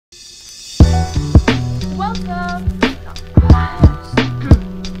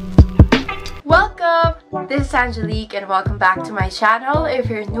This is Angelique and welcome back to my channel. If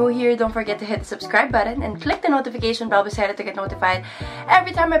you're new here, don't forget to hit the subscribe button and click the notification bell beside it to get notified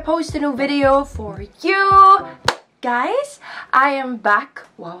every time I post a new video for you. Guys, I am back.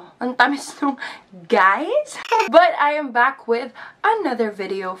 Wow, ang tamis nung guys. But I am back with another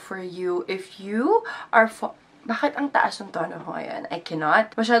video for you. If you are Bakit ang taas ng tono ko ngayon? I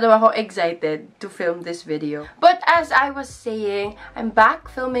cannot. Masyado ako excited to film this video. But as I was saying, I'm back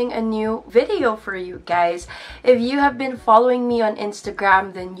filming a new video for you guys. If you have been following me on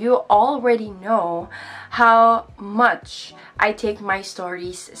Instagram, then you already know how much I take my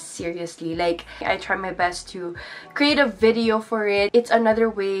stories seriously. Like, I try my best to create a video for it. It's another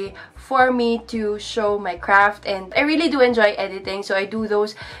way for me to show my craft, and I really do enjoy editing, so I do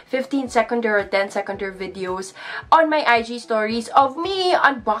those 15-second or 10-second videos on my IG stories of me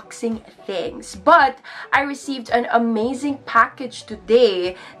unboxing things. But I received an amazing package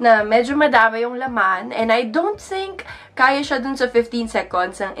today na medyo madami yung laman, and I don't think kaya siya dun sa 15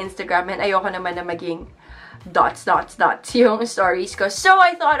 seconds ng Instagram, and ayoko naman na maging dots yung stories ko. So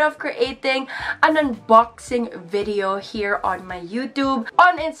I thought of creating an unboxing video here on my YouTube.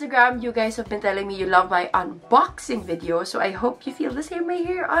 On Instagram, you guys have been telling me you love my unboxing videos, so I hope you feel the same way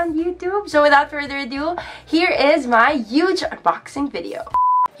here on YouTube. So without further ado, here is my huge unboxing video.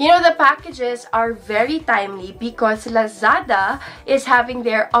 You know, the packages are very timely because Lazada is having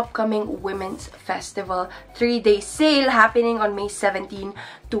their upcoming Women's Festival 3-day sale happening on May 17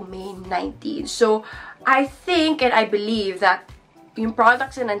 to May 19. So, I think and I believe that yung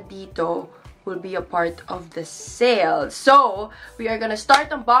products na nandito will be a part of the sale. So, we are gonna start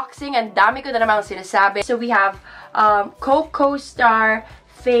unboxing. Ang dami ko na namang sinasabi. So, we have Coco Star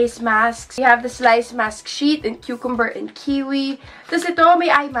face masks. We have the slice mask sheet in cucumber and kiwi. Tapos ito, may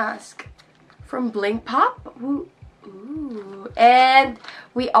eye mask from Bling Pop. Ooh. And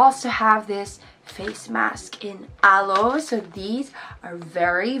we also have this face mask in aloe. So these are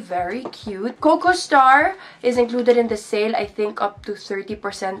very, very cute. Coco Star is included in the sale, I think up to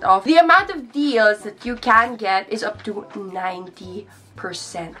 30% off. The amount of deals that you can get is up to 90%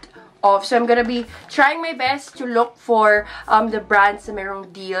 off. So I'm gonna be trying my best to look for the brands na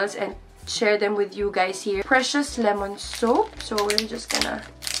merong deals and share them with you guys here. Precious Lemon Soap. So we're just gonna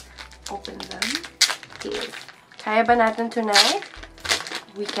open them. Okay. Kaya ba natin tonight?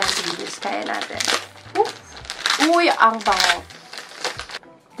 We can do this. Kaya natin. Oof. Uy, ang bango.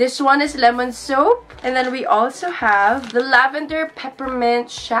 This one is lemon soap. And then we also have the lavender peppermint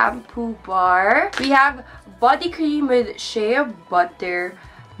shampoo bar. We have body cream with shea butter,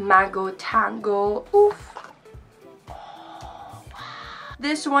 mango tango. Oof. Oh, wow.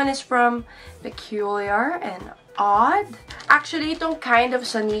 This one is from Peculiar and Odd. Actually, itong kind of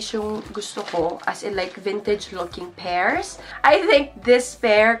sanis yung gusto ko, as in like vintage looking pairs. I think this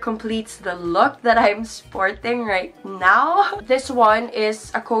pair completes the look that I'm sporting right now. This one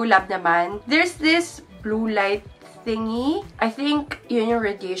is a collab naman. There's this blue light thingy. I think yun yung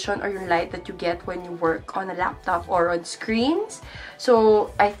radiation or yung light that you get when you work on a laptop or on screens.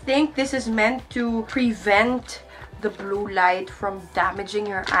 So I think this is meant to prevent the blue light from damaging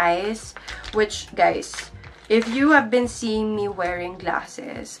your eyes, which, guys, if you have been seeing me wearing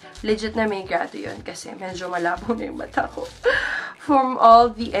glasses, legit na may grado yun kasi medyo malabo na yung mata ko from all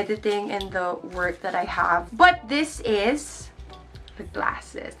the editing and the work that I have. But this is the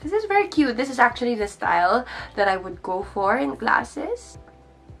glasses. This is very cute. This is actually the style that I would go for in glasses.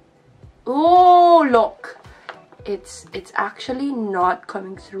 Oh, look! It's actually not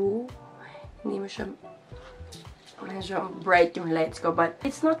coming through. Hindi mo siya medyo bright yung lights ko, but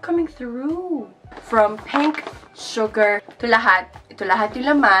it's not coming through. From Pink Sugar to lahat. Ito lahat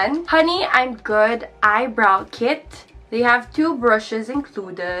yung laman. Honey, I'm Good eyebrow kit. They have 2 brushes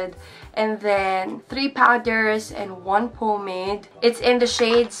included, and then 3 powders and 1 pomade. It's in the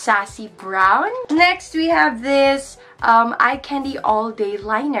shade Sassy Brown. Next, we have this Eye Candy All Day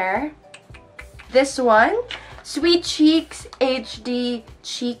Liner. This one, Sweet Cheeks HD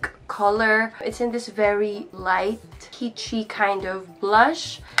Cheek Color. It's in this very light, peachy kind of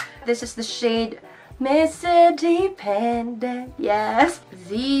blush. This is the shade Mr. Dependent. Yes,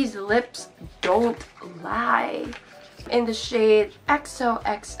 these lips don't lie. In the shade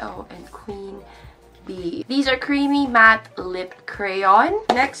XOXO and Queen Bee. These are creamy matte lip crayon.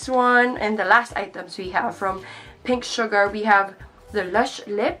 Next one, and the last items we have from Pink Sugar, we have the Lush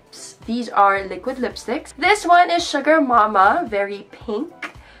Lips. These are liquid lipsticks. This one is Sugar Mama, very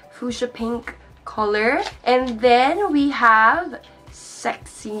pink, fuchsia pink color. And then we have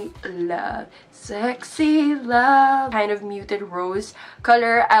Sexy Love. Sexy Love. Kind of muted rose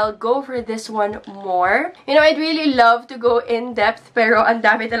color. I'll go for this one more. You know, I'd really love to go in depth, pero ang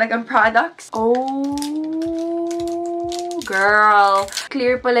dami talagang products. Oh girl.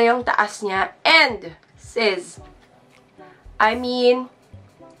 Clear pala yung taas niya. And, sis, I mean,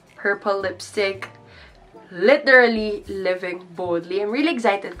 purple lipstick. Literally living boldly. I'm really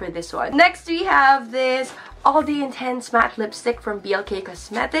excited for this one. Next, we have this All Day Intense Matte Lipstick from BLK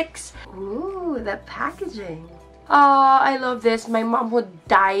Cosmetics. Ooh, the packaging. Oh, I love this. My mom would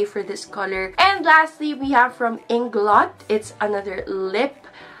die for this color. And lastly, we have from Inglot. It's another lip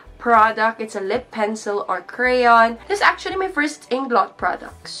product. It's a lip pencil or crayon. This is actually my first Inglot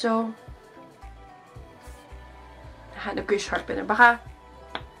product. So, nahanap ko yung sharpener. Baka,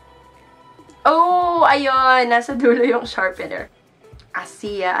 oh, ayun. Nasa dulo yung sharpener.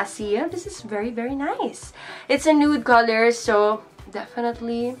 Asia. This is very, very nice. It's a nude color, so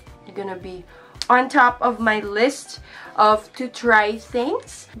definitely you're gonna be on top of my list of to try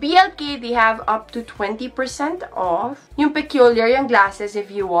things. BLK, they have up to 20% off. Yung peculiar, yung glasses, if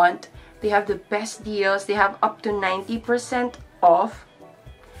you want, they have the best deals. They have up to 90% off.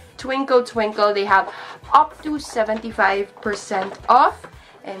 Twinkle Twinkle, they have up to 75% off.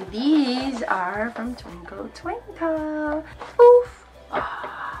 And these are from Twinkle Twinkle. Poof!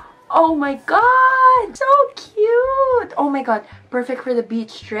 Oh my god! So cute! Oh my god. Perfect for the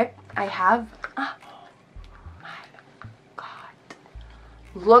beach trip. I have... Oh my god.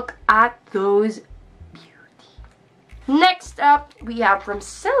 Look at those beauty. Next up, we have from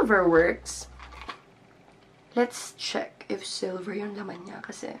Silverworks. Let's check if silver yung laman niya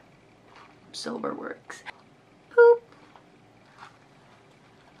kasi Silverworks. Boop.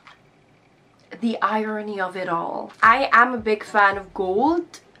 The irony of it all. I am a big fan of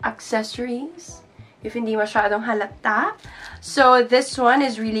gold accessories. If hindi masyadong halata. So this one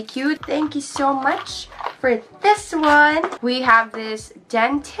is really cute. Thank you so much for this one. We have this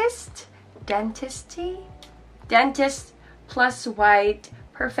Dentist Plus White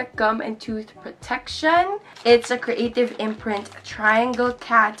Perfect Gum and Tooth Protection. It's a creative imprint triangle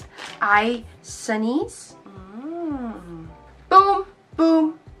cat eye sunnies. Boom,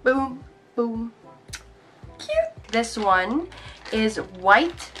 boom, boom, boom. Cute. This one is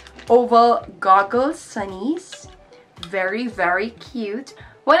white oval goggles sunnies. Very, very cute.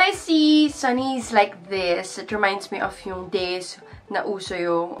 When I see sunnies like this, it reminds me of yung days na uso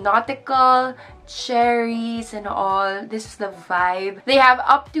yung nautical, cherries, and all. This is the vibe. They have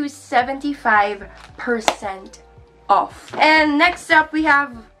up to 75% off. And next up, we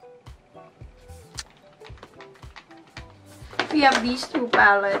have these two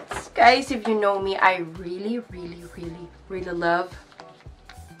palettes. Guys, if you know me, I really love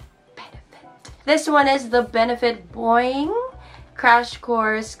Benefit. This one is the Benefit Boing Crash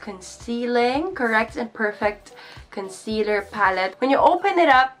Course Concealing Correct and Perfect Concealer Palette. When you open it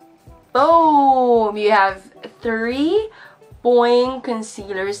up, boom! You have 3 Boing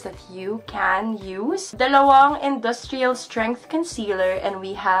concealers that you can use. Dalawang industrial strength concealer, and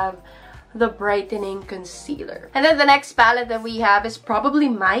we have the brightening concealer. And then the next palette that we have is probably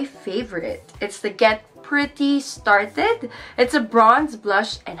my favorite. It's the Get Pretty Started. It's a bronze,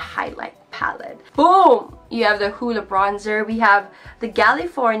 blush, and highlight palette. Boom! You have the Hoola bronzer. We have the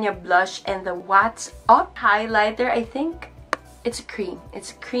California blush and the What's Up highlighter. I think it's a cream.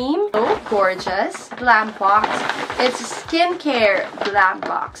 It's a cream. So gorgeous. Glam box. It's a skincare glam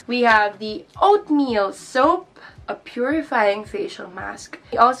box. We have the Oatmeal soap, a purifying facial mask.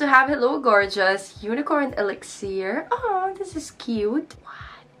 We also have Hello Gorgeous Unicorn Elixir. Oh, this is cute.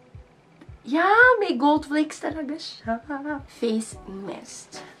 What? Yeah, may gold flakes talaga siya. Face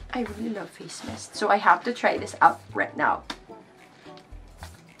mist. I really love face mist, so I have to try this out right now.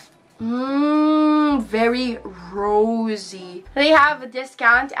 Very rosy. They have a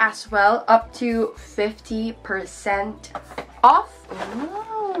discount as well, up to 50% off.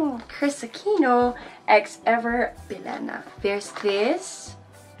 Chris Aquino X Ever Bilena. There's this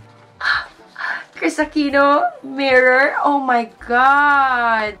Chris Aquino mirror. Oh my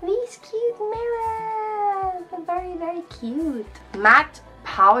god, these cute mirrors. Very, very cute. Matte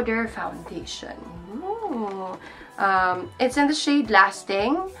powder foundation. It's in the shade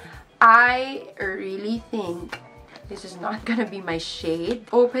Lasting. I really think this is not gonna be my shade.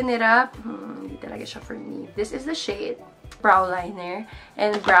 Open it up. Hindi talaga siya for me. This is the shade brow liner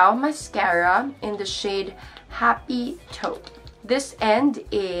and brow mascara in the shade Happy Taupe. This end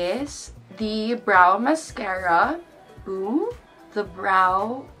is the brow mascara. Boom. The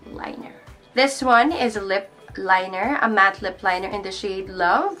brow liner. This one is a lip liner, a matte lip liner in the shade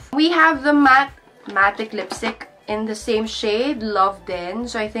Love. We have the matte lipstick in the same shade, Love din.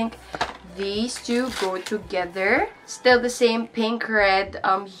 So I think these two go together. Still the same pink red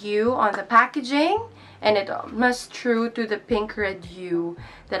hue on the packaging, and it almost true to the pink red hue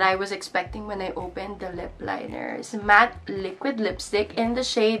that I was expecting when I opened the lip liner. It's matte liquid lipstick in the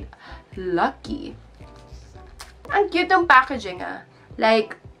shade Lucky. Ang cute ng packaging ah.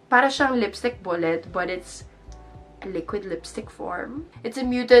 Like, para siyang lipstick bullet, but it's a liquid lipstick form. It's a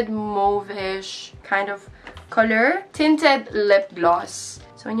muted mauve-ish kind of color. Tinted lip gloss.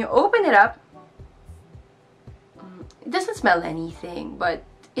 So when you open it up, it doesn't smell anything, but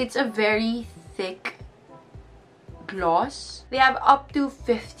it's a very thick gloss. They have up to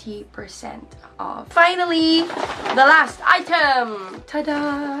 50% off. Finally, the last item!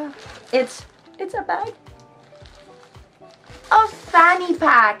 Ta-da! It's a bag. A fanny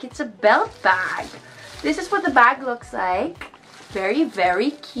pack. It's a belt bag. This is what the bag looks like. Very,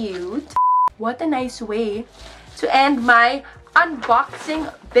 very cute. What a nice way to end my unboxing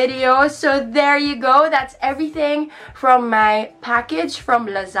video. So there you go. That's everything from my package from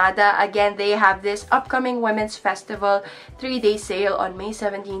Lazada. Again, they have this upcoming Women's Festival 3-day sale on May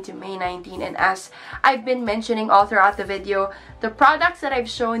 17 to May 19. And as I've been mentioning all throughout the video, the products that I've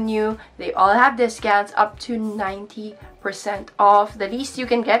shown you, they all have discounts up to 90% off. The least you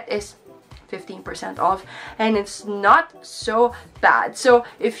can get is 15% off, and it's not so bad. So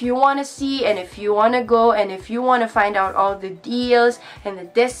if you want to see, and if you want to go, and if you want to find out all the deals and the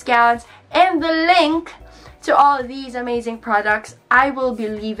discounts and the link to all these amazing products, I will be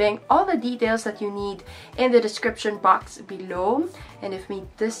leaving all the details that you need in the description box below. And if may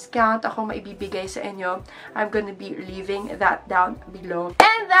discount ako maibibigay sa inyo, I'm gonna be leaving that down below.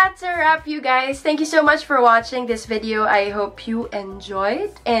 And that's a wrap, you guys. Thank you so much for watching this video. I hope you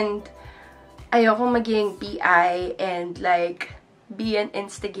enjoyed, and ayoko maging BI and like be an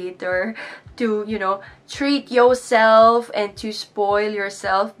instigator to, you know, treat yourself and to spoil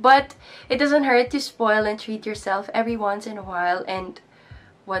yourself. But it doesn't hurt to spoil and treat yourself every once in a while. And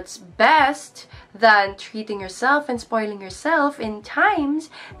what's best than treating yourself and spoiling yourself in times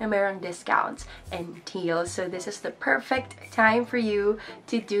na merong discounts and deals. So this is the perfect time for you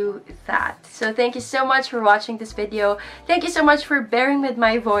to do that. So thank you so much for watching this video. Thank you so much for bearing with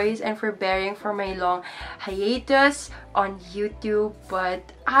my voice and for bearing for my long hiatus on YouTube.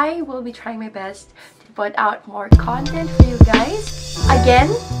 But I will be trying my best to put out more content for you guys. Again,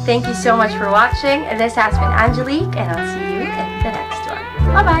 thank you so much for watching. This has been Angelique, and I'll see you in the next one.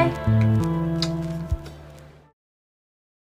 Bye-bye!